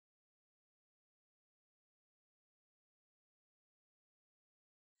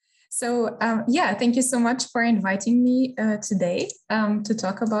Yeah, thank you so much for inviting me today to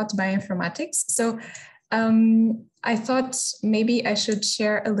talk about bioinformatics. I thought maybe I should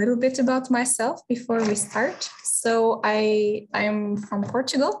share a little bit about myself before we start. I am from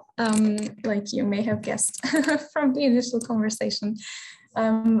Portugal, like you may have guessed from the initial conversation.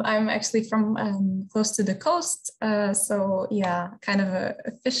 I'm actually from close to the coast. Yeah, kind of a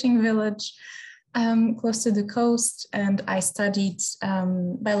fishing village. Close to the coast, and I studied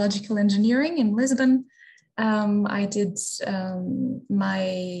biological engineering in Lisbon. I did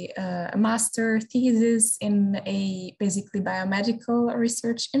my master thesis in a basically biomedical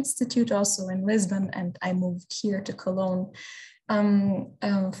research institute also in Lisbon, and I moved here to Cologne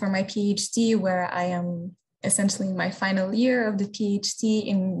for my PhD, where I am essentially in my final year of the PhD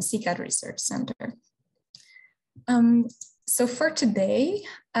in CECAD Research Center. So for today,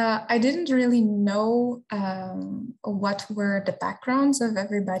 I didn't really know what were the backgrounds of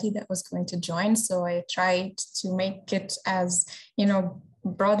everybody that was going to join. So I tried to make it as,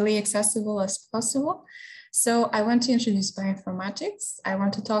 broadly accessible as possible. So I want to introduce bioinformatics. I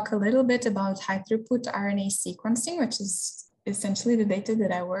want to talk a little bit about high throughput RNA sequencing, which is essentially the data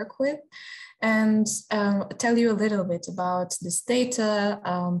that I work with, and tell you a little bit about this data,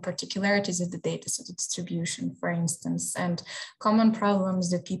 particularities of the data, so the distribution, for instance, and common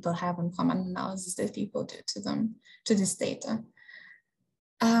problems that people have and common analysis that people do to this data.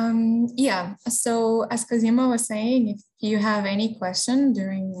 Yeah, so as Cosimo was saying, if you have any question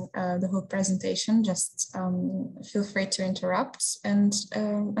during the whole presentation, just feel free to interrupt and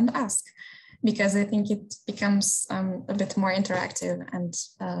ask, because I think it becomes a bit more interactive and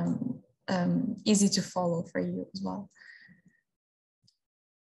easy to follow for you as well.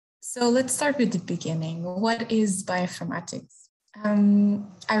 So let's start with the beginning. What is bioinformatics?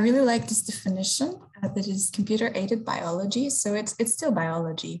 I really like this definition that is computer-aided biology. So it's still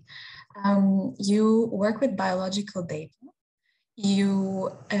biology. You work with biological data.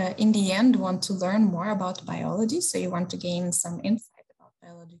 You, in the end, want to learn more about biology. So you want to gain some insight about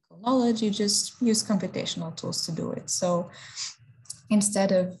biological knowledge. You just use computational tools to do it. So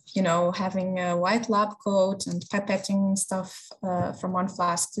instead of, having a white lab coat and pipetting stuff from one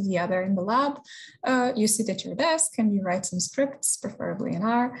flask to the other in the lab, you sit at your desk and you write some scripts, preferably in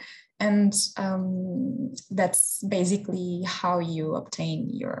R. And that's basically how you obtain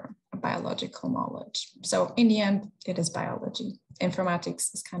your biological knowledge. So in the end, it is biology.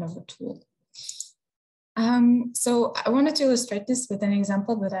 Informatics is kind of a tool. So I wanted to illustrate this with an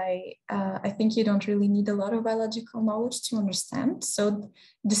example that I think you don't really need a lot of biological knowledge to understand. So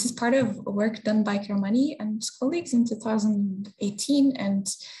this is part of work done by Kermani and colleagues in 2018. And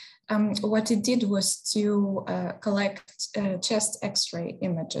what it did was to collect chest X-ray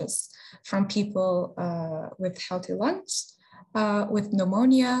images from people with healthy lungs, with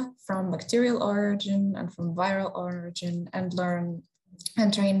pneumonia from bacterial origin and from viral origin, and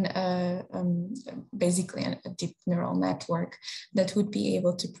train basically a deep neural network that would be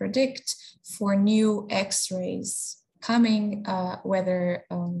able to predict for new X-rays coming, whether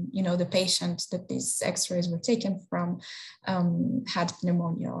the patient that these X-rays were taken from had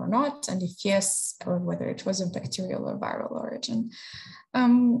pneumonia or not, and if yes, or whether it was of bacterial or viral origin.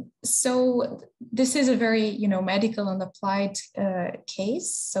 So this is a very medical and applied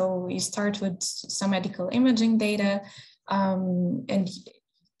case. So you start with some medical imaging data. And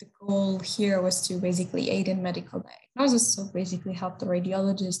the goal here was to basically aid in medical diagnosis. So basically help the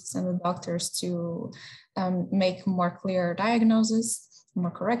radiologists and the doctors to make more clear diagnosis,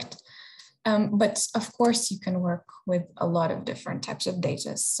 more correct. But of course, you can work with a lot of different types of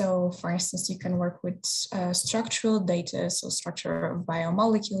data. So for instance, you can work with structural data, so structure of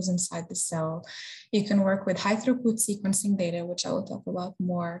biomolecules inside the cell. You can work with high throughput sequencing data, which I will talk about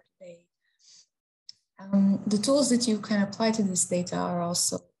more today. The tools that you can apply to this data are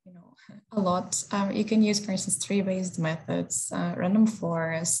also, a lot. You can use, for instance, tree-based methods, random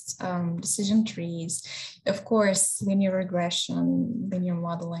forest, decision trees, of course, linear regression, linear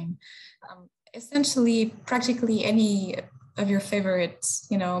modeling. Essentially, practically any of your favorite,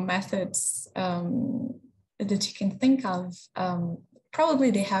 methods that you can think of. Probably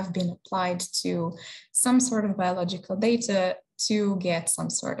they have been applied to some sort of biological data to get some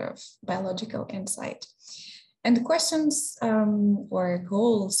sort of biological insight. And the questions or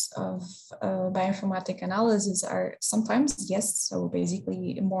goals of bioinformatic analysis are sometimes, yes, so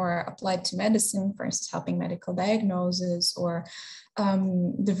basically more applied to medicine, for instance, helping medical diagnosis, or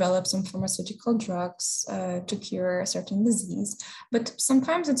develop some pharmaceutical drugs to cure a certain disease. But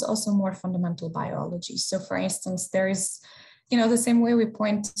sometimes it's also more fundamental biology. So for instance, there is, the same way we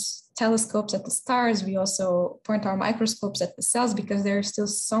point telescopes at the stars. We also point our microscopes at the cells, because there's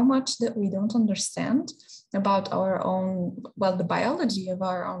still so much that we don't understand about our own, well, the biology of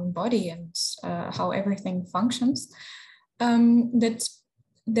our own body and how everything functions, that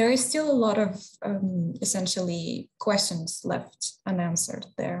there is still a lot of essentially questions left unanswered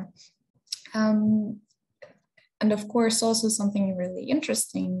there. And of course, also something really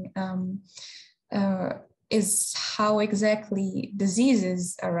interesting is how exactly diseases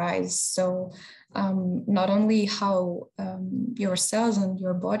arise. So not only how your cells and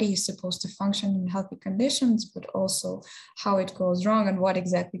your body is supposed to function in healthy conditions, but also how it goes wrong and what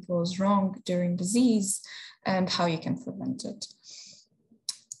exactly goes wrong during disease and how you can prevent it.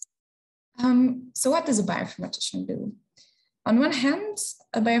 So what does a bioinformatician do? On one hand,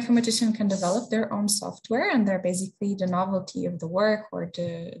 a bioinformatician can develop their own software, and they're basically the novelty of the work or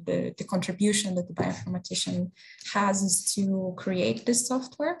the contribution that the bioinformatician has is to create this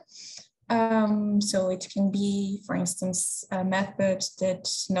software. So it can be, for instance, a method that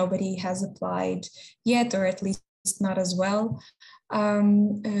nobody has applied yet, or at least not as well,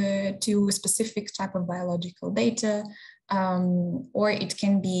 to a specific type of biological data, or it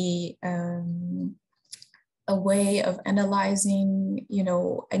can be a way of analyzing,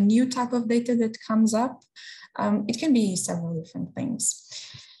 a new type of data that comes up. It can be several different things.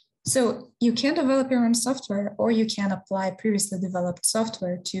 So you can develop your own software, or you can apply previously developed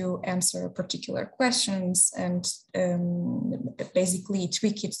software to answer particular questions and basically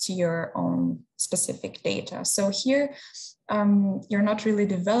tweak it to your own specific data. So here, you're not really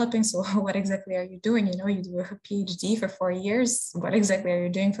developing. So what exactly are you doing? You do a PhD for 4 years. What exactly are you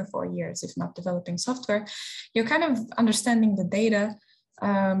doing for 4 years if not developing software? You're kind of understanding the data.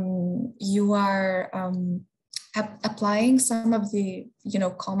 You are applying some of the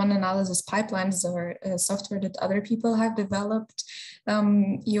common analysis pipelines or software that other people have developed.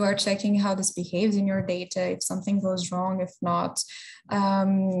 You are checking how this behaves in your data, if something goes wrong, if not.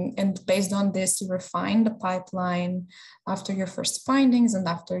 And based on this, you refine the pipeline after your first findings and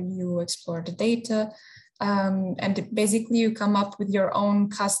after you explore the data. And basically you come up with your own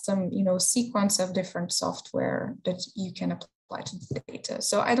custom sequence of different software that you can apply to the data.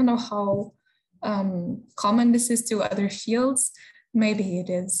 So I don't know how common this is to other fields. Maybe it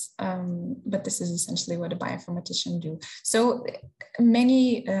is, but this is essentially what a bioinformatician do. So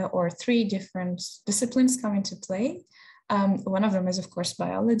many or 3 different disciplines come into play. One of them is, of course,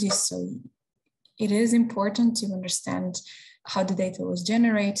 biology. So it is important to understand how the data was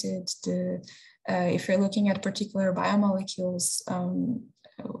generated, if you're looking at particular biomolecules,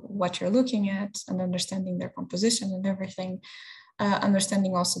 what you're looking at and understanding their composition and everything.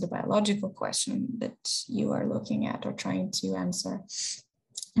 Understanding also the biological question that you are looking at or trying to answer.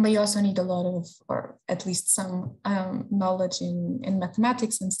 But you also need a lot of, or at least some knowledge in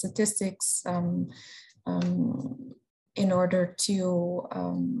mathematics and statistics in order to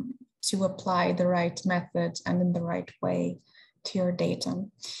apply the right method and in the right way to your data.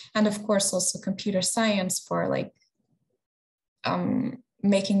 And of course, also computer science for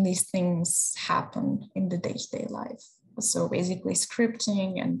making these things happen in the day-to-day life. So basically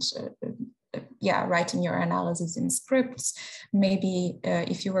scripting and writing your analysis in scripts. Maybe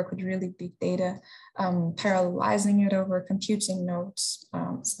if you work with really big data, parallelizing it over computing nodes,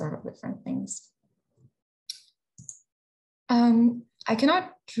 sort of different things. I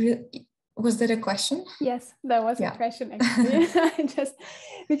cannot really, was that a question? Yes, that was a question actually. I just,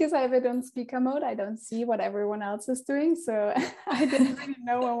 because I have it on speaker mode, I don't see what everyone else is doing. So I didn't really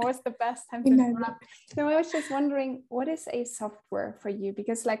know when was the best time to interrupt. So I was just wondering, what is a software for you?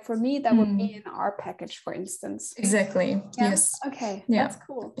 Because for me, that would be an R package, for instance. Exactly, yes. Okay, that's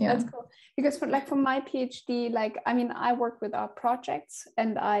cool. That's cool. Because for my PhD, I work with R projects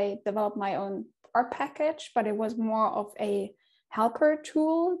and I developed my own R package, but it was more of a helper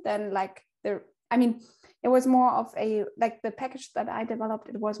tool than it was more of a the package that I developed.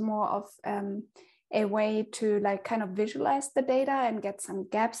 It was more of a way to kind of visualize the data and get some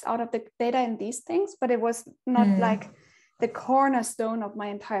gaps out of the data in these things, but it was not the cornerstone of my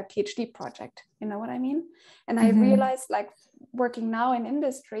entire PhD project. You know what I mean? And I realized working now in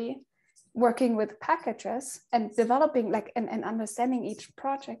industry, working with packages and developing and understanding each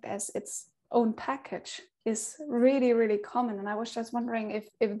project as its own package is really, really common. And I was just wondering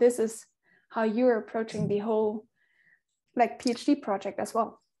if this is how you're approaching the whole PhD project as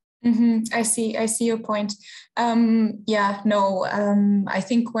well. I see your point. I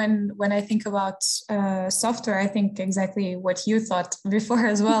think when I think about software, I think exactly what you thought before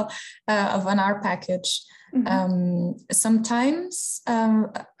as well, of an R package. Sometimes,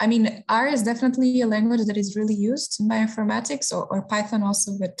 I mean, R is definitely a language that is really used in bioinformatics, or Python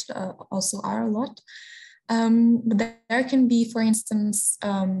also, but also R a lot. But there can be, for instance,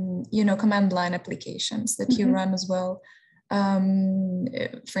 command line applications that you run as well.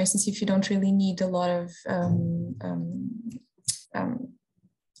 For instance, if you don't really need a lot of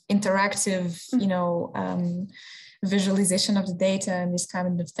interactive, visualization of the data and these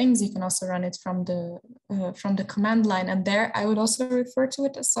kind of things, you can also run it from the command line. And there, I would also refer to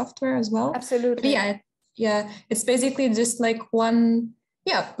it as software as well. Absolutely. But yeah, it's basically just like one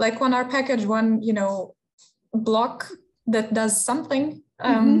R package, one block that does something.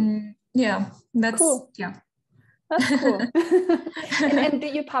 That's cool. Yeah. That's cool. and do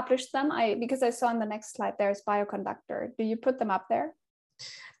you publish them? Because I saw on the next slide there's Bioconductor. Do you put them up there?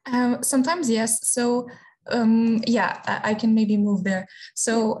 Sometimes, yes. So I can maybe move there.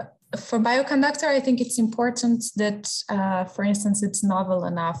 So for Bioconductor, I think it's important that, for instance, it's novel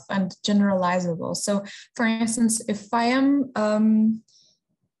enough and generalizable. So for instance, if I am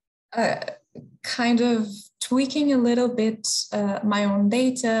kind of tweaking a little bit my own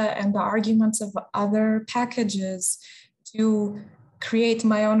data and the arguments of other packages to create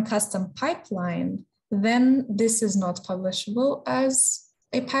my own custom pipeline, then this is not publishable as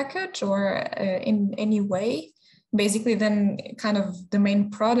a package or in any way. Basically, then kind of the main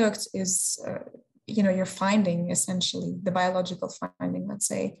product is, your finding, essentially, the biological finding, let's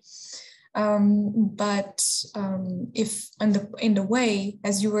say. But if in the way,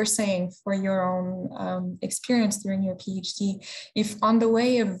 as you were saying, for your own experience during your PhD, if on the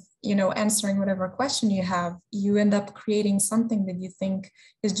way of answering whatever question you have, you end up creating something that you think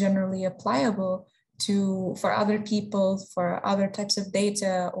is generally applicable for other people, for other types of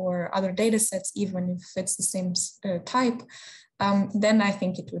data or other data sets, even if it's the same type, then I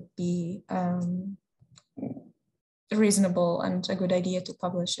think it would be reasonable and a good idea to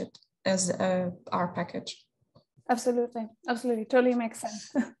publish it as a R package. Absolutely. Totally makes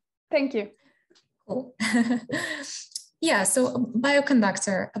sense. Thank you. Cool. Yeah, so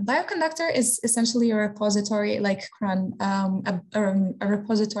Bioconductor. A Bioconductor is essentially a repository like CRUN, a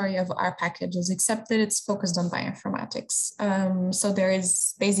repository of R packages, except that it's focused on bioinformatics. So there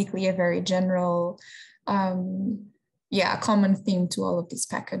is basically a very general, common theme to all of these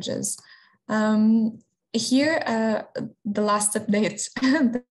packages. Here, the last update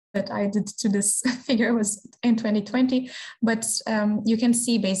that I did to this figure was in 2020, but you can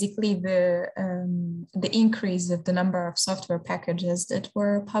see basically the increase of the number of software packages that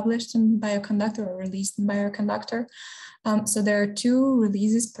were published in Bioconductor or released in Bioconductor. So there are 2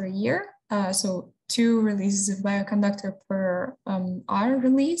 releases per year, so 2 releases of Bioconductor per R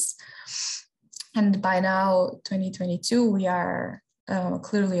release. And by now, 2022, we are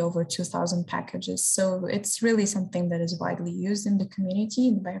clearly over 2,000 packages. So it's really something that is widely used in the community,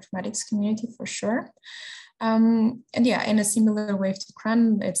 in the bioinformatics community for sure. And yeah, in a similar way to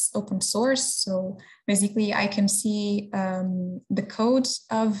CRUN, it's open source. So basically I can see the code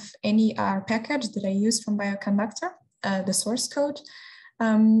of any R package that I use from Bioconductor, the source code.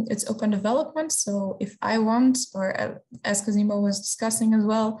 It's open development. So if I want, or as Cosimo was discussing as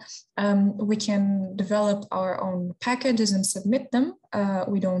well, we can develop our own packages and submit them.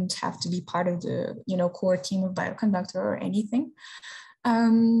 We don't have to be part of the core team of Bioconductor or anything.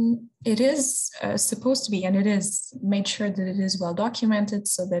 It is supposed to be, and it is made sure that it is well documented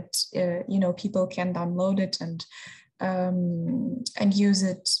so that people can download it and use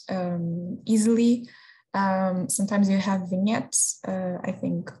it easily. Sometimes you have vignettes. I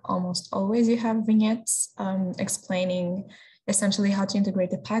think almost always you have vignettes explaining essentially how to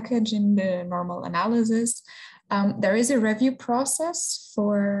integrate the package in the normal analysis. There is a review process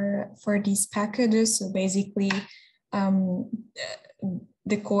for these packages. So basically,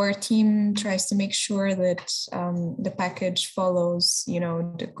 the core team tries to make sure that the package follows,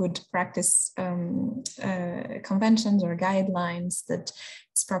 the good practice conventions or guidelines, that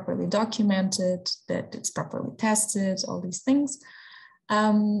it's properly documented, that it's properly tested, all these things.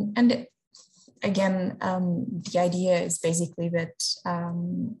 And again, the idea is basically that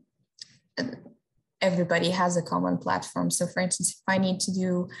everybody has a common platform. So for instance, if I need to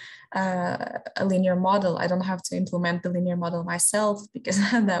do a linear model, I don't have to implement the linear model myself, because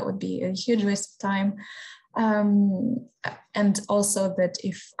that would be a huge waste of time. And also that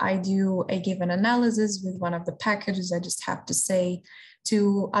if I do a given analysis with one of the packages, I just have to say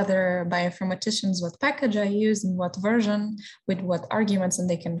to other bioinformaticians what package I use and what version with what arguments, and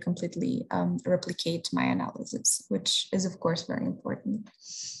they can completely replicate my analysis, which is of course very important.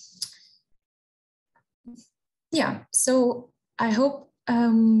 Yeah, so I hope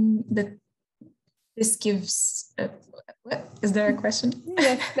that this gives, what? Is there a question?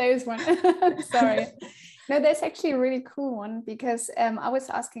 Yes, there is one. Sorry. No, there's actually a really cool one because I was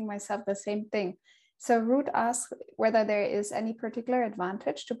asking myself the same thing. So Ruth asked whether there is any particular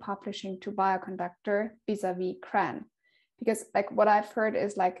advantage to publishing to Bioconductor vis-a-vis CRAN. Because like what I've heard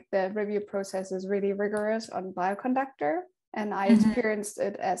is like the review process is really rigorous on Bioconductor, and I experienced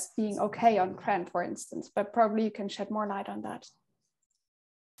it as being okay on CRAN, for instance, but probably you can shed more light on that.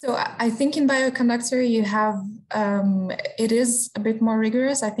 So I think in Bioconductor you have, it is a bit more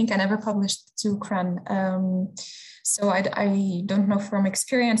rigorous. I think I never published to CRAN. So I don't know from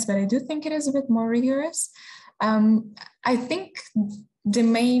experience, but I do think it is a bit more rigorous. I think the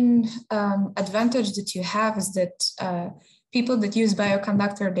main advantage that you have is that people that use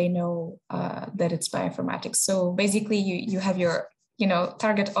Bioconductor, they know that it's bioinformatics. So basically you have your,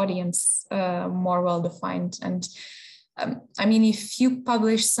 target audience more well defined. And I mean, if you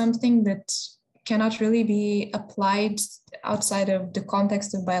publish something that cannot really be applied outside of the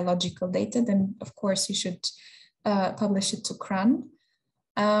context of biological data, then of course you should publish it to CRAN.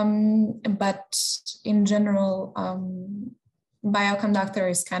 But in general, Bioconductor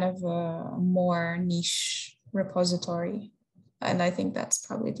is kind of a more niche repository. And I think that's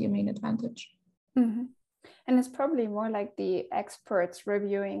probably the main advantage. Mm-hmm. And it's probably more like the experts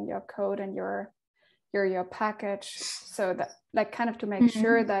reviewing your code and your package, so that like kind of to make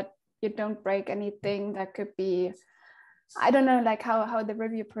sure that you don't break anything that could be, I don't know like how the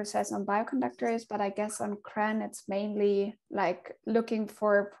review process on Bioconductor is, but I guess on CRAN it's mainly like looking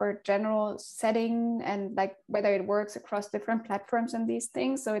for general setting and like whether it works across different platforms and these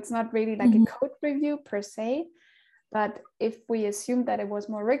things. So it's not really like a code review per se, but if we assume that it was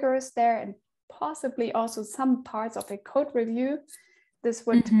more rigorous there and possibly also some parts of a code review, this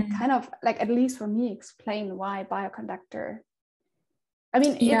would kind of like, at least for me, explain why Bioconductor. I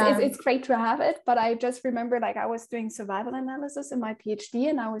mean, it's great to have it, but I just remember like I was doing survival analysis in my PhD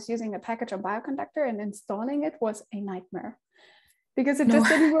and I was using a package on Bioconductor, and installing it was a nightmare because it just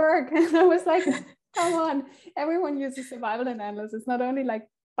didn't work. And I was like, come on, everyone uses survival analysis, not only like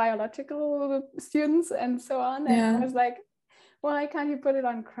biological students and so on. And I was like, why can't you put it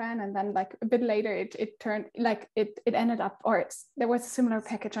on CRAN? And then like a bit later, it turned like it ended up, or there was a similar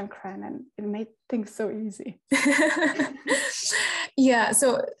package on CRAN, and it made things so easy. Yeah,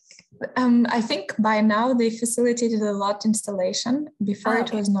 so I think by now they facilitated a lot installation. Before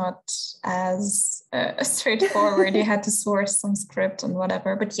it was not as straightforward. You had to source some script and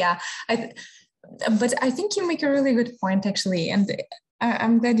whatever. But yeah, but I think you make a really good point actually, and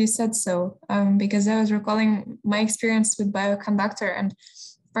I'm glad you said so, because I was recalling my experience with Bioconductor, and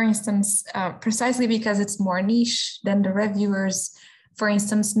for instance, precisely because it's more niche, then the reviewers, for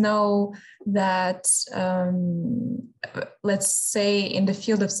instance, know that, let's say in the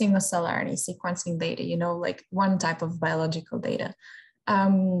field of single cell RNA sequencing data, like one type of biological data,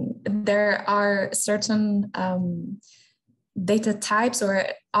 there are certain data types or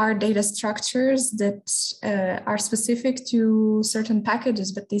are data structures that are specific to certain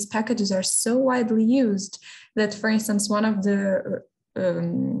packages, but these packages are so widely used that, for instance, one of the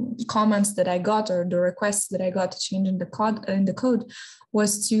comments that I got, or the requests that I got to change in the code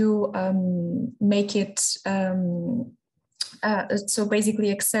was to make it so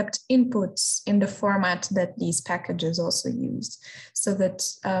basically accept inputs in the format that these packages also use, so that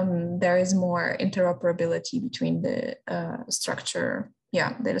there is more interoperability between the data structure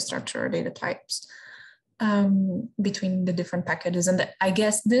or data types between the different packages. And I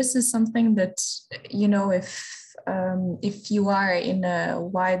guess this is something that, if you are in a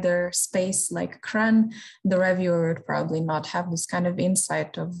wider space like CRAN, the reviewer would probably not have this kind of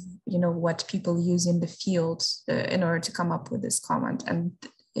insight of, what people use in the field in order to come up with this comment. And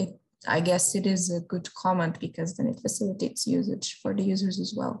I guess it is a good comment because then it facilitates usage for the users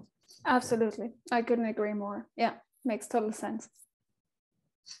as well. Absolutely. I couldn't agree more. Yeah, makes total sense.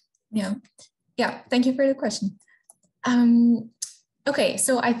 Yeah. Thank you for the question. Okay,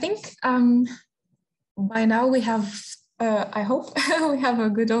 so I think by now we have, I hope we have a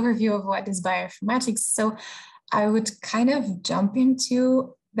good overview of what is bioinformatics. So I would kind of jump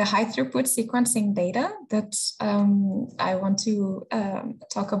into the high throughput sequencing data that I want to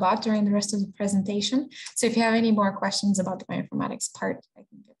talk about during the rest of the presentation. So if you have any more questions about the bioinformatics part, I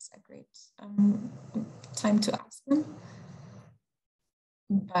think it's a great time to ask them.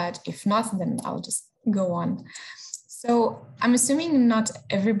 But if not, then I'll just go on. So I'm assuming not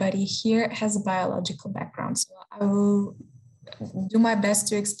everybody here has a biological background. So I will do my best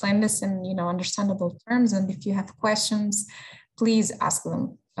to explain this in understandable terms. And if you have questions, please ask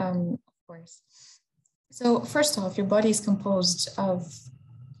them, of course. So first off, your body is composed of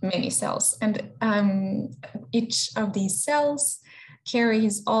many cells. And each of these cells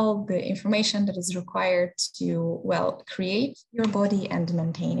carries all the information that is required to, well, create your body and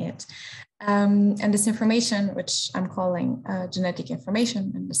maintain it. And this information, which I'm calling genetic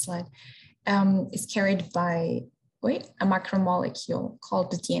information in the slide, is carried by a macromolecule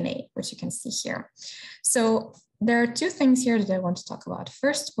called the DNA, which you can see here. So there are two things here that I want to talk about.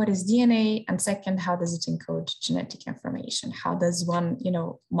 First, what is DNA? And second, how does it encode genetic information? How does one,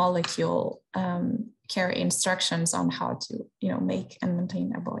 molecule carry instructions on how to, make and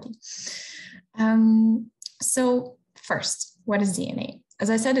maintain our body? So first, what is DNA?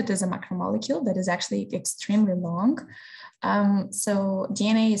 As I said, it is a macromolecule that is actually extremely long. So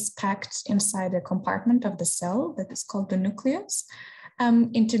DNA is packed inside a compartment of the cell that is called the nucleus,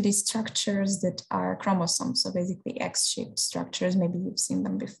 into these structures that are chromosomes. So basically X-shaped structures. Maybe you've seen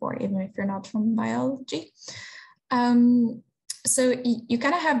them before, even if you're not from biology. So you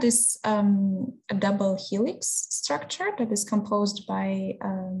kind of have this a double helix structure that is composed by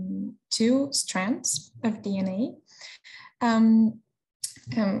two strands of DNA.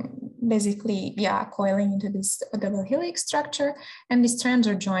 Basically, coiling into this double helix structure, and these strands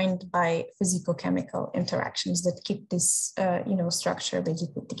are joined by physicochemical interactions that keep this, structure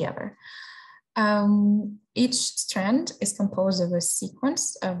basically together. Each strand is composed of a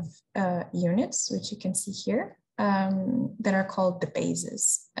sequence of units, which you can see here, that are called the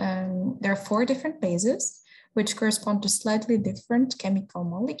bases. There are 4 different bases, which correspond to slightly different chemical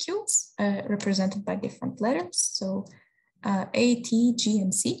molecules, represented by different letters. So A, T, G,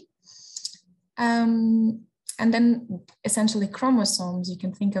 and C. And then essentially chromosomes, you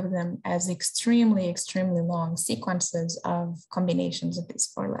can think of them as extremely, extremely long sequences of combinations of these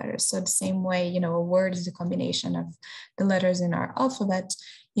 4 letters. So the same way, a word is a combination of the letters in our alphabet,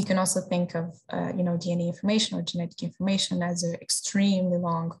 you can also think of, DNA information or genetic information as an extremely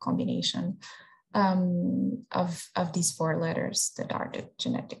long combination of these 4 letters that are the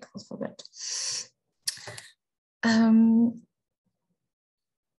genetic alphabet.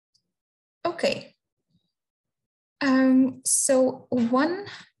 Okay. So one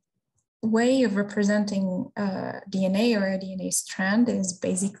way of representing DNA or a DNA strand is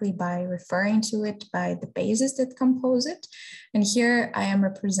basically by referring to it by the bases that compose it. And here I am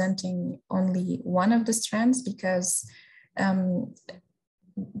representing only one of the strands because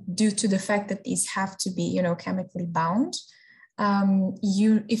due to the fact that these have to be, chemically bound,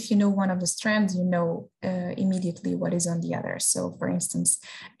 if you know one of the strands, you know immediately what is on the other. So for instance,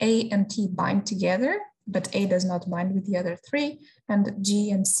 A and T bind together, but A does not bind with the other 3, and G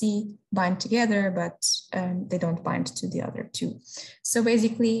and C bind together, but they don't bind to the other 2. So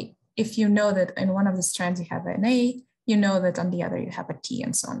basically, if you know that in one of the strands you have an A, you know that on the other you have a T,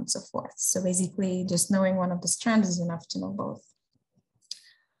 and so on and so forth. So basically, just knowing one of the strands is enough to know both.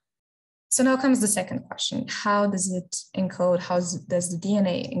 So now comes the second question. How does it encode, does the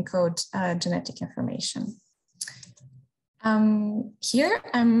DNA encode genetic information? Here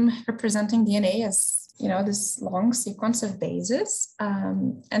I'm representing DNA as, this long sequence of bases.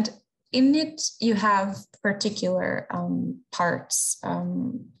 And in it, you have particular parts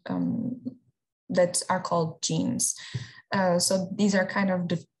that are called genes. So these are kind of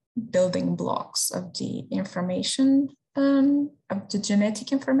the building blocks of the information, of the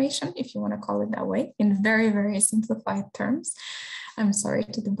genetic information, if you want to call it that way, in very, very simplified terms. I'm sorry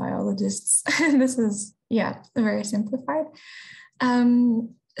to the biologists. This is, very simplified.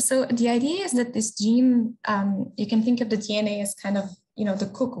 So the idea is that this gene, you can think of the DNA as kind of, the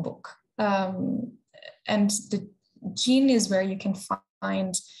cookbook. And the gene is where you can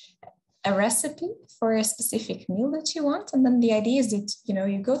find a recipe for a specific meal that you want. And then the idea is that,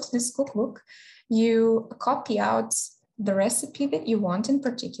 you go to this cookbook, you copy out the recipe that you want in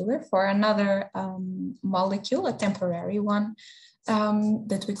particular for another molecule, a temporary one,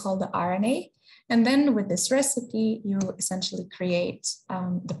 that we call the RNA. And then with this recipe, you essentially create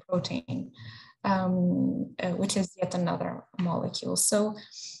the protein, which is yet another molecule. So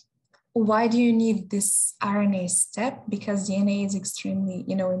why do you need this RNA step? Because DNA is extremely,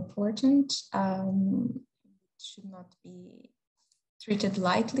 important. It should not be treated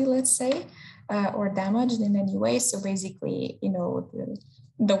lightly, let's say, or damaged in any way. So basically,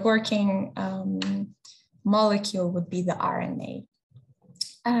 the working molecule would be the RNA.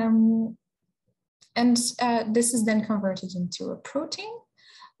 And this is then converted into a protein,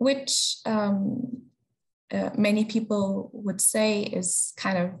 which many people would say is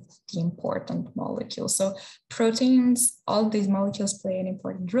kind of the important molecule. So proteins, all these molecules play an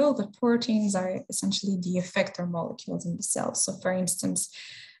important role, but proteins are essentially the effector molecules in the cell. So for instance,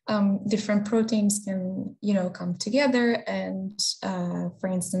 different proteins can, come together and, for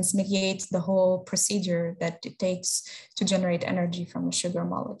instance, mediate the whole procedure that it takes to generate energy from a sugar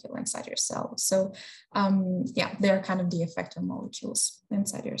molecule inside your cell. So yeah, they're kind of the effector molecules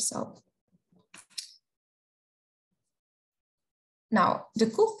inside your cell. Now, the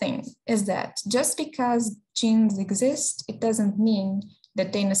cool thing is that just because genes exist, it doesn't mean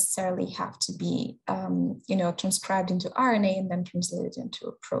that they necessarily have to be, transcribed into RNA and then translated into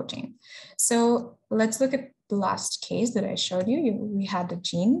a protein. So let's look at the last case that I showed you. We had a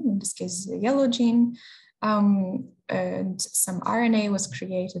gene, in this case, a yellow gene, and some RNA was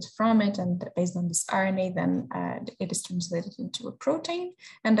created from it. And based on this RNA, then it is translated into a protein.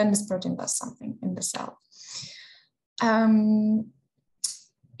 And then this protein does something in the cell.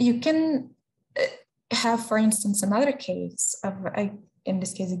 You can have, for instance, another case of, in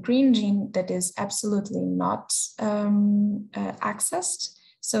this case, a green gene that is absolutely not accessed.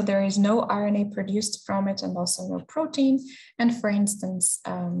 So there is no RNA produced from it and also no protein. And for instance,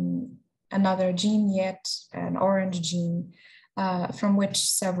 another gene yet, an orange gene, from which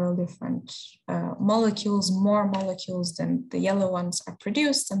several different molecules, more molecules than the yellow ones are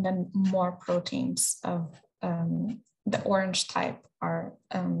produced, and then more proteins of the orange type are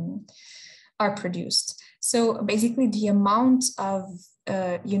produced. So basically the amount of,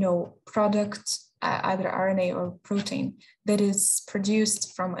 product, either RNA or protein, that is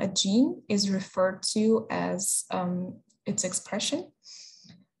produced from a gene is referred to as its expression.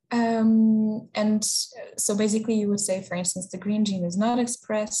 And so basically you would say, for instance, the green gene is not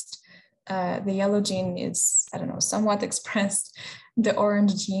expressed, the yellow gene is, somewhat expressed, the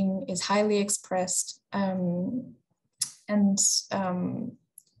orange gene is highly expressed,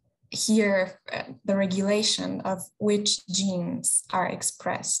 here, the regulation of which genes are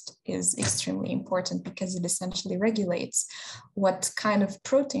expressed is extremely important because it essentially regulates what kind of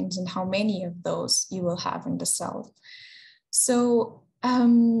proteins and how many of those you will have in the cell. So,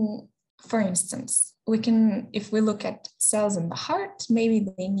 for instance, if we look at cells in the heart, maybe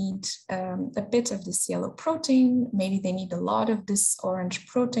they need a bit of this yellow protein, maybe they need a lot of this orange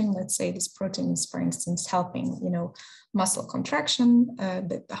protein. Let's say this protein is, for instance, helping, muscle contraction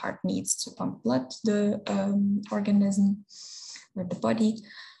that the heart needs to pump blood to the organism or the body.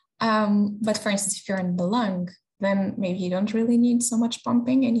 But for instance, if you're in the lung, then maybe you don't really need so much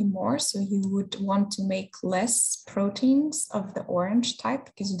pumping anymore. So you would want to make less proteins of the orange type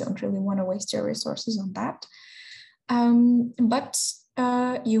because you don't really want to waste your resources on that. But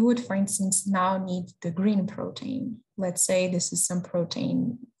you would, for instance, now need the green protein. Let's say this is some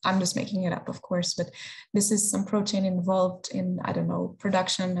protein, I'm just making it up, of course, but this is some protein involved in,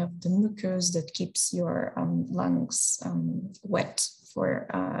 production of the mucus that keeps your lungs wet for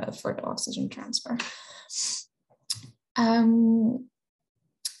the oxygen transfer.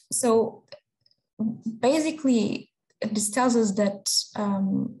 So basically, this tells us that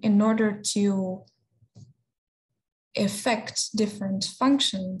in order to affect different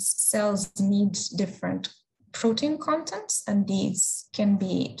functions, cells need different protein contents, and these can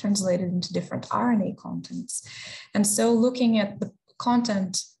be translated into different RNA contents. And so looking at the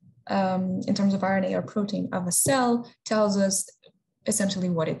content in terms of RNA or protein of a cell tells us essentially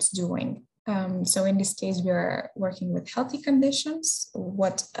what it's doing. So in this case, we are working with healthy conditions,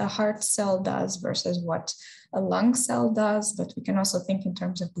 what a heart cell does versus what a lung cell does, but we can also think in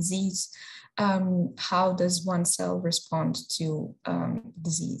terms of disease. How does one cell respond to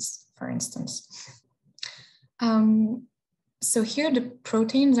disease, for instance? So here the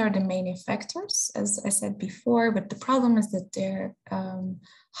proteins are the main effectors, as I said before, but the problem is that they're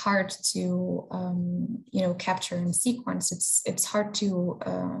hard to capture and sequence. It's hard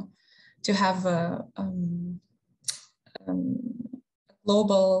to have a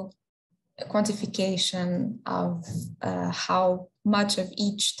global quantification of how much of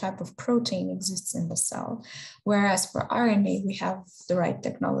each type of protein exists in the cell. Whereas for RNA, we have the right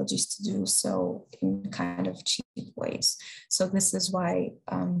technologies to do so in kind of cheap ways. So this is why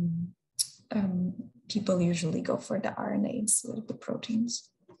people usually go for the RNA instead of the proteins.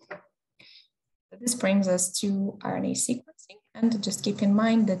 This brings us to RNA sequencing. And just keep in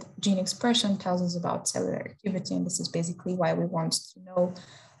mind that gene expression tells us about cellular activity, and this is basically why we want to know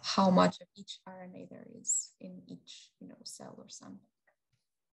how much of each RNA there is in each cell or sample.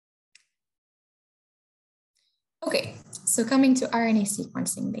 Okay, so coming to RNA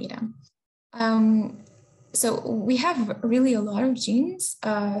sequencing data. So we have really a lot of genes.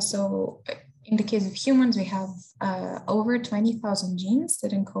 So in the case of humans, we have over 20,000 genes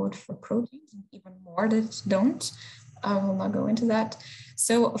that encode for proteins, and even more that don't. I will not go into that.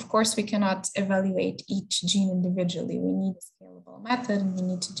 So of course, we cannot evaluate each gene individually. We need a scalable method, and we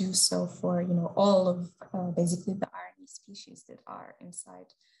need to do so for, you know, all of basically the RNA species that are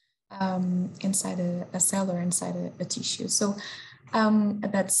inside a cell or inside a tissue. So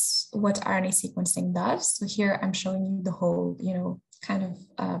that's what RNA sequencing does. So here I'm showing you the whole, you know, kind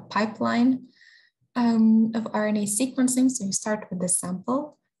of pipeline of RNA sequencing. So you start with the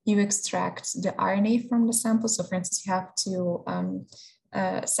sample, you extract the RNA from the sample. So for instance, you have to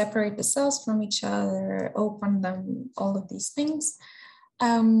separate the cells from each other, open them, all of these things.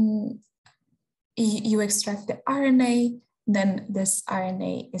 You extract the RNA, then this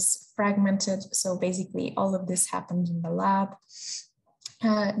RNA is fragmented. So basically all of this happens in the lab.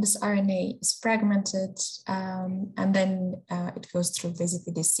 This RNA is fragmented, and then it goes through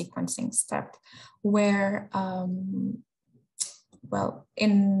basically this sequencing step where, well,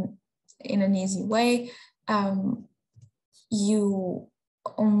 in an easy way,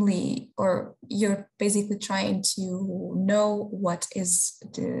 you're basically trying to know what is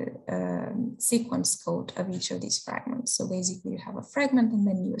the sequence code of each of these fragments. So basically you have a fragment and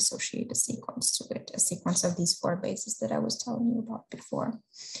then you associate a sequence to it, a sequence of these 4 bases that I was telling you about before.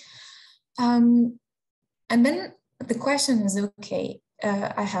 And then the question is, okay,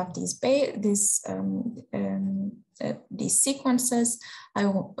 I have these sequences,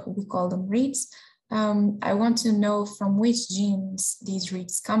 we call them reads. I want to know from which genes these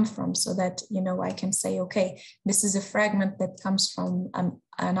reads come from, so that, you know, I can say, okay, this is a fragment that comes from an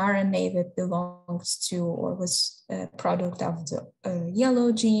RNA that belongs to or was a product of the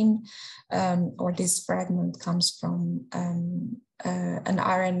yellow gene, or this fragment comes from an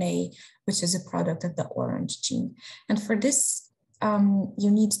RNA which is a product of the orange gene. And for this,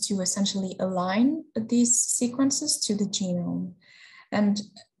 you need to essentially align these sequences to the genome. And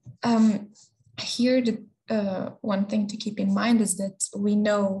here, the one thing to keep in mind is that we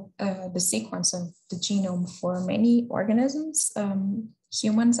know the sequence of the genome for many organisms.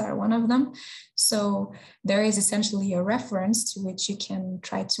 Humans are one of them. So there is essentially a reference to which you can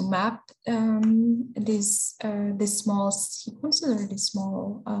try to map these small sequences or these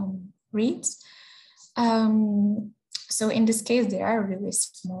small reads. So in this case, they are really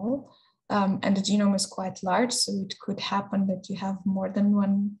small, and the genome is quite large. So it could happen that you have more than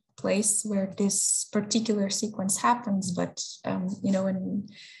one place where this particular sequence happens, but you know,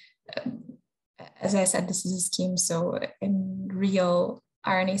 as I said, this is a scheme. So in real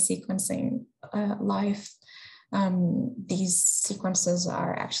RNA sequencing life, these sequences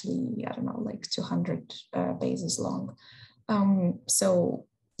are actually, I don't know, like 200 bases long. So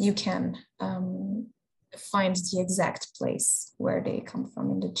you can find the exact place where they come from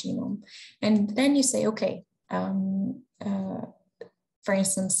in the genome. And then you say, okay, for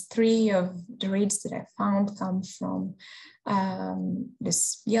instance, 3 of the reads that I found come from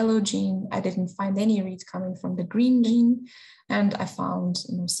this yellow gene. I didn't find any reads coming from the green gene. And I found,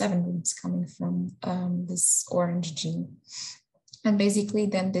 you know, 7 reads coming from this orange gene. And basically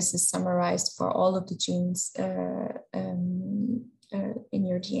then this is summarized for all of the genes in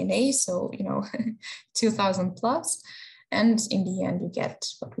your DNA. So, you know, 2000 plus. And in the end, you get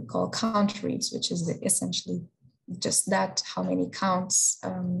what we call count reads, which is essentially just that, how many counts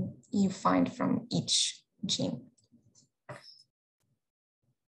you find from each gene.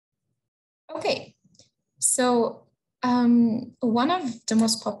 Okay, so one of the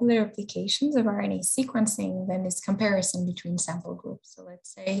most popular applications of RNA sequencing then is comparison between sample groups. So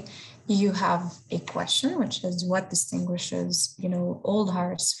let's say you have a question, which is what distinguishes, you know, old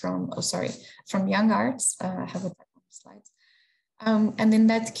hearts from young hearts. I have it on the slides. And in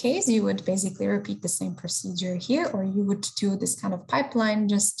that case, you would basically repeat the same procedure here, or you would do this kind of pipeline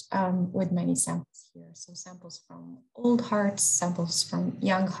just with many samples here. So samples from old hearts, samples from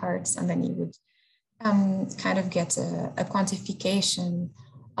young hearts, and then you would kind of get a quantification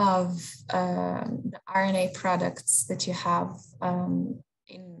of the RNA products that you have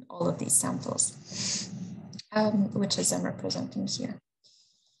in all of these samples, which is I'm representing here.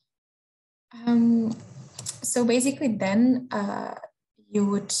 So basically then you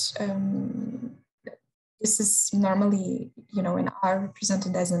would, this is normally, you know, in R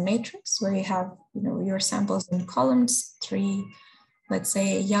represented as a matrix where you have, you know, your samples in columns, 3, let's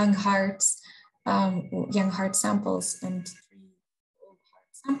say young heart samples and 3 old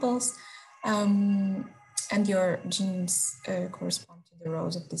heart samples, and your genes correspond to the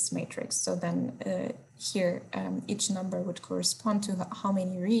rows of this matrix. So then here, each number would correspond to how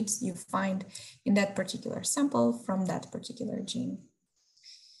many reads you find in that particular sample from that particular gene.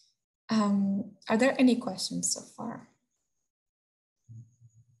 Are there any questions so far?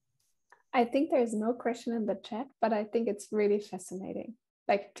 I think there's no question in the chat, but I think it's really fascinating.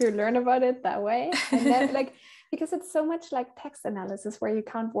 like to learn about it that way. And then like, because it's so much like text analysis where you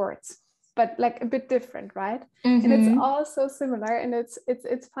count words, but like a bit different, right? And it's all so similar, and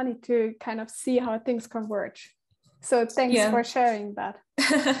it's funny to kind of see how things converge. So thanks for sharing that.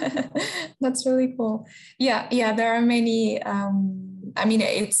 That's really cool. Yeah, there are many. I mean,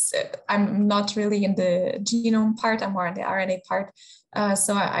 I'm not really in the genome part, I'm more in the RNA part.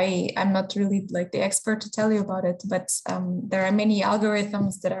 So I'm not really like the expert to tell you about it, but there are many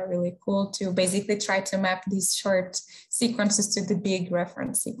algorithms that are really cool to basically try to map these short sequences to the big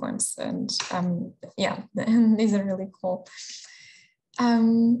reference sequence. And yeah, these are really cool.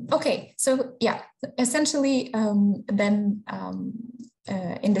 Okay, so yeah, essentially then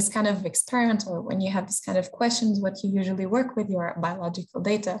in this kind of experiment, or when you have this kind of questions, what you usually work with your biological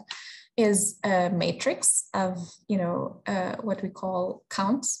data is a matrix of, what we call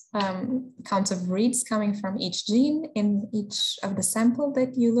counts of reads coming from each gene in each of the sample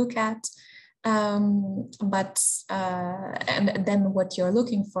that you look at. And then what you're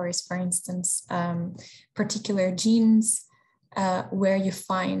looking for is, for instance, particular genes where you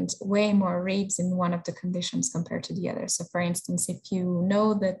find way more reads in one of the conditions compared to the other. So for instance, if you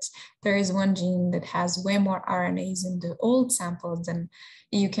know that there is one gene that has way more RNAs in the old samples, then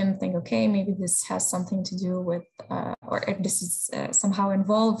you can think, okay, maybe this has something to do with, or this is somehow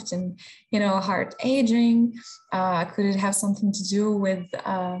involved in, heart aging. Could it have something to do with,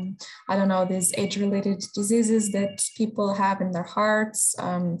 I don't know, these age-related diseases that people have in their hearts?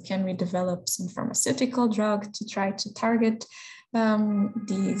 Can we develop some pharmaceutical drug to try to target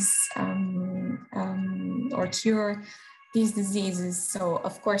these or cure these diseases? So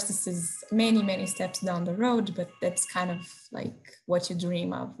of course, this is many steps down the road, but that's kind of like what you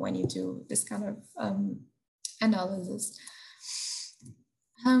dream of when you do this kind of analysis.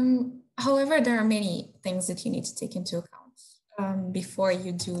 However, there are many things that you need to take into account before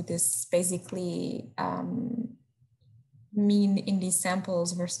you do this basically mean in these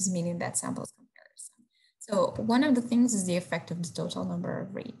samples versus mean in that samples comparison. So one of the things is the effect of the total number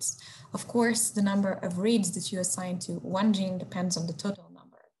of reads. Of course, the number of reads that you assign to one gene depends on the total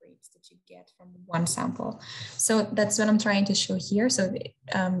number of reads that you get from one sample. So that's what I'm trying to show here. So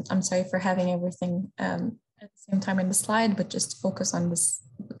I'm sorry for having everything at the same time in the slide, but just focus on this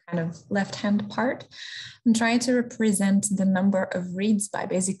kind of left-hand part. I'm trying to represent the number of reads by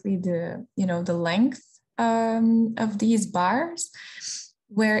basically the, the length of these bars,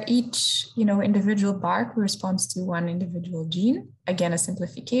 where each, individual bar corresponds to one individual gene. Again, a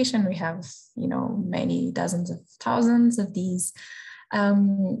simplification, we have, many dozens of thousands of these.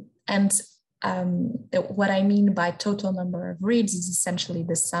 What I mean by total number of reads is essentially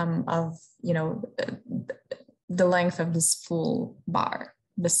the sum of, the length of this full bar,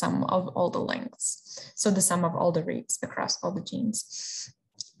 the sum of all the lengths. So the sum of all the reads across all the genes.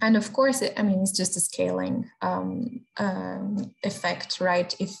 And of course, it's just a scaling effect,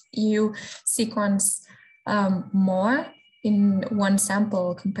 right? If you sequence more in one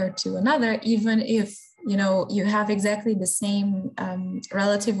sample compared to another, even if you have exactly the same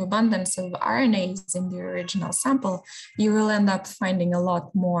relative abundance of RNAs in the original sample, you will end up finding a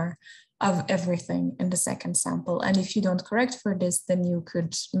lot more of everything in the second sample. And if you don't correct for this, then you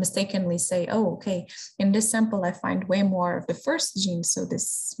could mistakenly say, oh, okay, in this sample, I find way more of the first gene, so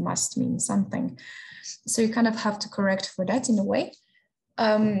this must mean something. So you kind of have to correct for that in a way.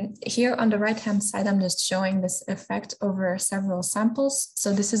 Here on the right-hand side, I'm just showing this effect over several samples.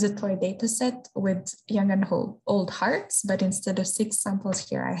 So this is a toy data set with young and old hearts, but instead of 6 samples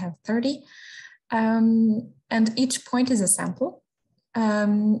here, I have 30. And each point is a sample.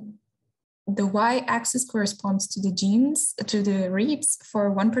 The y-axis corresponds to the genes, to the reads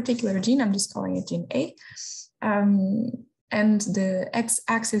for one particular gene. I'm just calling it gene A. And the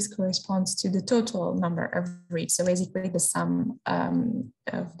x-axis corresponds to the total number of reads. So basically the sum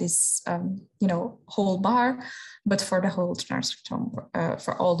of this, whole bar, but for the whole transcriptome,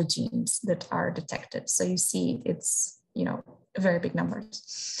 for all the genes that are detected. So you see it's, very big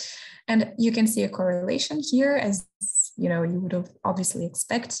numbers. And you can see a correlation here, as, you would have obviously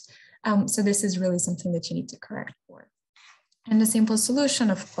expect. So this is really something that you need to correct for. And the simple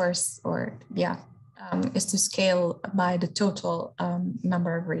solution, of course, is to scale by the total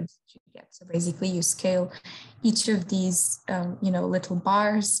number of reads that you get. So basically you scale each of these, little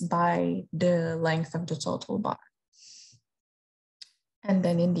bars by the length of the total bar. And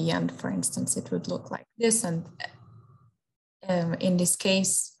then in the end, for instance, it would look like this. And in this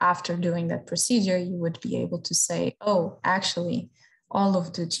case, after doing that procedure, you would be able to say, oh, actually, all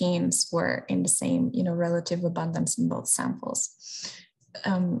of the genes were in the same, relative abundance in both samples.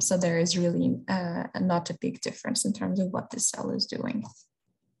 So there is really not a big difference in terms of what the cell is doing.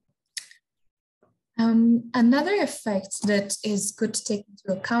 Another effect that is good to take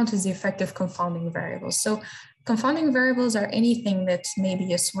into account is the effect of confounding variables. So confounding variables are anything that may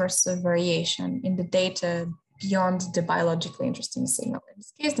be a source of variation in the data beyond the biologically interesting signal. In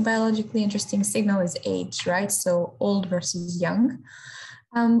this case, the biologically interesting signal is age, right? So old versus young.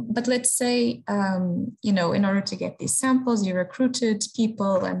 But let's say, you know, in order to get these samples, you recruited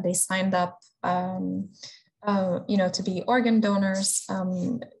people and they signed up, you know, to be organ donors.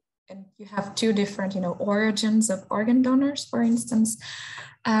 And you have two different, you know, origins of organ donors, for instance.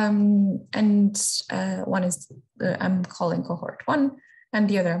 And one is, I'm calling cohort 1, and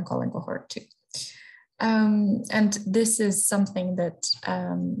the other I'm calling cohort 2. And this is something that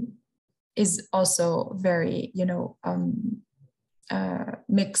is also very, you know,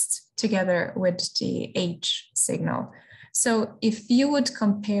 mixed together with the age signal. So if you would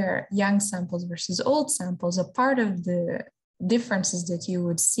compare young samples versus old samples, a part of the differences that you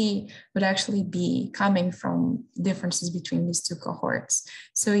would see would actually be coming from differences between these two cohorts.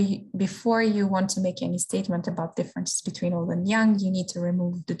 So before you want to make any statement about differences between old and young, you need to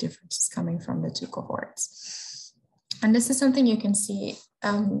remove the differences coming from the two cohorts. And this is something you can see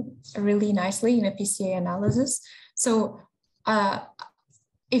really nicely in a PCA analysis. So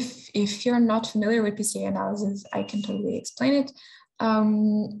if you're not familiar with PCA analysis, I can totally explain it.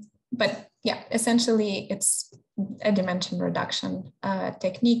 But yeah, essentially it's a dimension reduction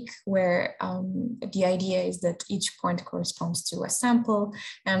technique where the idea is that each point corresponds to a sample,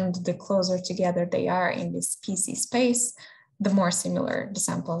 and the closer together they are in this PC space, the more similar the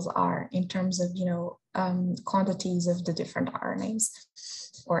samples are in terms of, you know, quantities of the different RNAs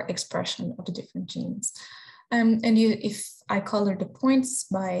or expression of the different genes. And if I color the points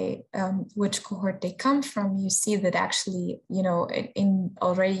by which cohort they come from, you see that actually, you know,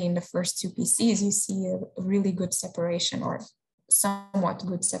 already in the first two PCs, you see a really good separation, or somewhat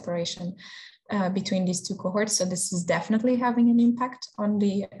good separation between these two cohorts. So this is definitely having an impact on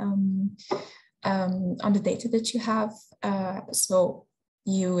the data that you have. So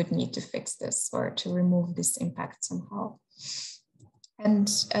you would need to fix this or to remove this impact somehow. And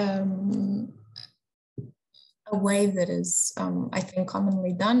a way that is, I think,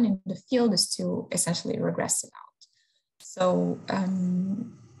 commonly done in the field is to essentially regress it out. So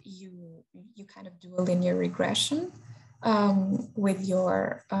you kind of do a linear regression with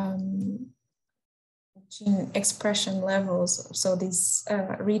your gene expression levels. So these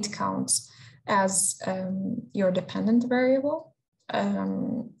read counts as your dependent variable,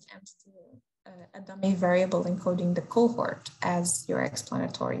 and a dummy variable encoding the cohort as your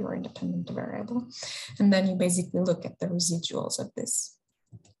explanatory or independent variable. And then you basically look at the residuals of this.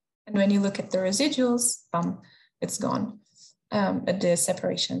 And when you look at the residuals, it's gone. The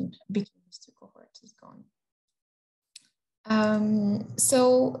separation between these two cohorts is gone.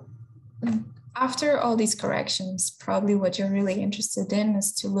 So after all these corrections, probably what you're really interested in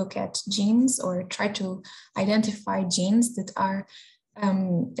is to look at genes or try to identify genes that are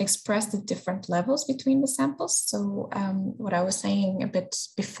expressed at different levels between the samples. So what I was saying a bit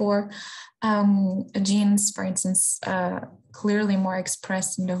before, genes, for instance, clearly more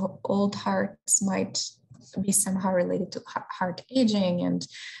expressed in the old hearts might be somehow related to heart aging and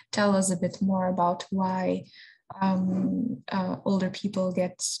tell us a bit more about why older people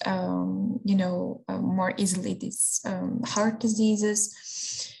get, you know, more easily these heart diseases.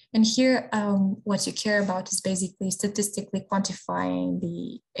 And here, what you care about is basically statistically quantifying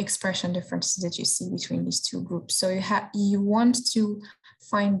the expression differences that you see between these two groups. So you want to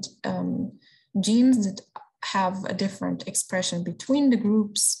find genes that have a different expression between the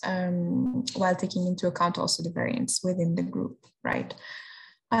groups, while taking into account also the variance within the group, right?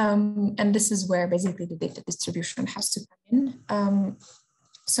 And this is where basically the data distribution has to come in.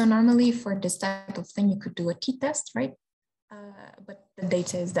 So normally for this type of thing, you could do a t-test, right? But the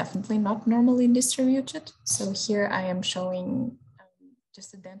data is definitely not normally distributed. So here I am showing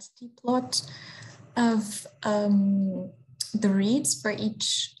just a density plot of the reads for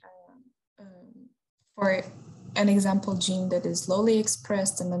each, for an example gene that is lowly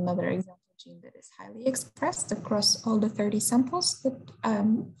expressed and another example gene that is highly expressed across all the 30 samples that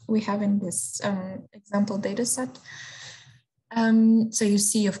we have in this example data set. So you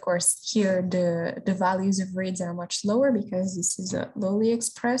see, of course, here the values of reads are much lower because this is a lowly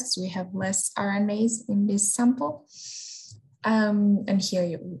expressed. We have less RNAs in this sample. And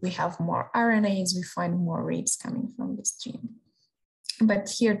here we have more RNAs, we find more reads coming from this gene. But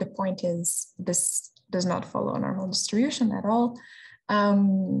here the point is this does not follow a normal distribution at all.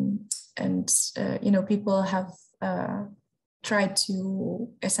 You know, people have tried to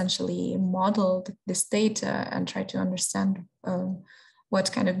essentially model this data and try to understand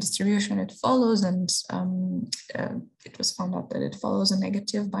what kind of distribution it follows, and it was found out that it follows a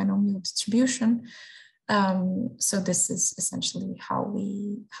negative binomial distribution. So this is essentially how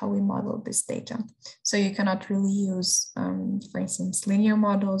we model this data. So you cannot really use, for instance, linear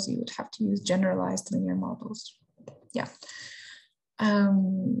models. You would have to use generalized linear models. Yeah.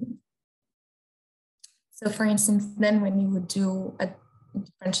 So for instance, then when you would do a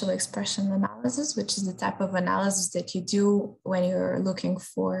differential expression analysis, which is the type of analysis that you do when you're looking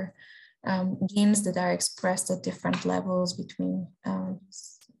for genes that are expressed at different levels between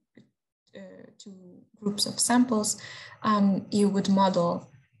two groups of samples, you would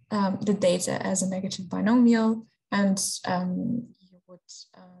model the data as a negative binomial, and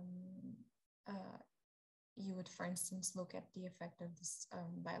you would, for instance, look at the effect of this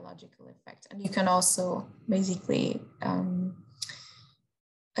biological effect. And you can also basically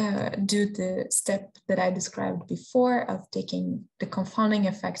do the step that I described before of taking the confounding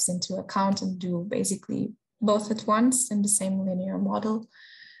effects into account and do basically both at once in the same linear model.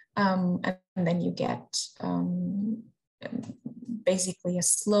 And then you get basically a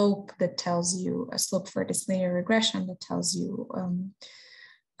slope that tells you, a slope for this linear regression that tells you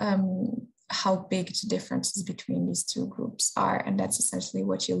how big the differences between these two groups are. And that's essentially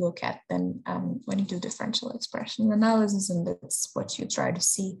what you look at then when you do differential expression analysis, and that's what you try to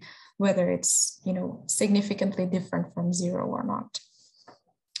see whether it's, you know, significantly different from zero or not.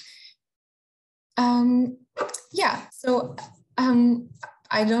 Yeah, so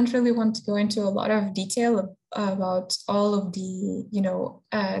I don't really want to go into a lot of detail about all of the, you know,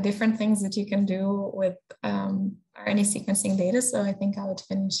 different things that you can do with RNA sequencing data. So I think I would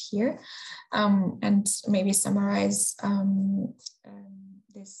finish here and maybe summarize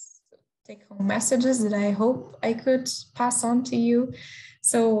these take-home messages that I hope I could pass on to you.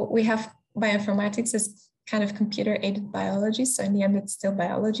 So we have bioinformatics as kind of computer-aided biology. So in the end, it's still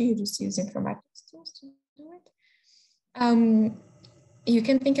biology. You just use informatics tools to do it. You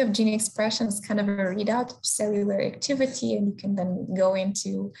can think of gene expression as kind of a readout of cellular activity, and you can then go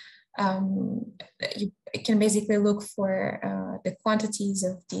into, you can basically look for the quantities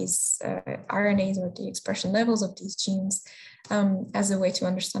of these RNAs or the expression levels of these genes as a way to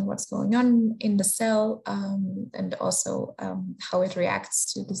understand what's going on in the cell, and also how it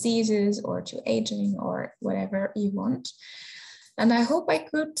reacts to diseases or to aging or whatever you want. And I hope I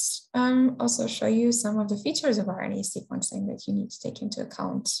could also show you some of the features of RNA sequencing that you need to take into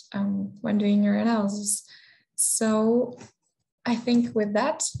account when doing your analysis. So I think with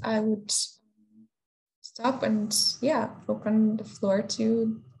that, I would stop and open the floor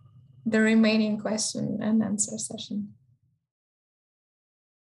to the remaining question and answer session.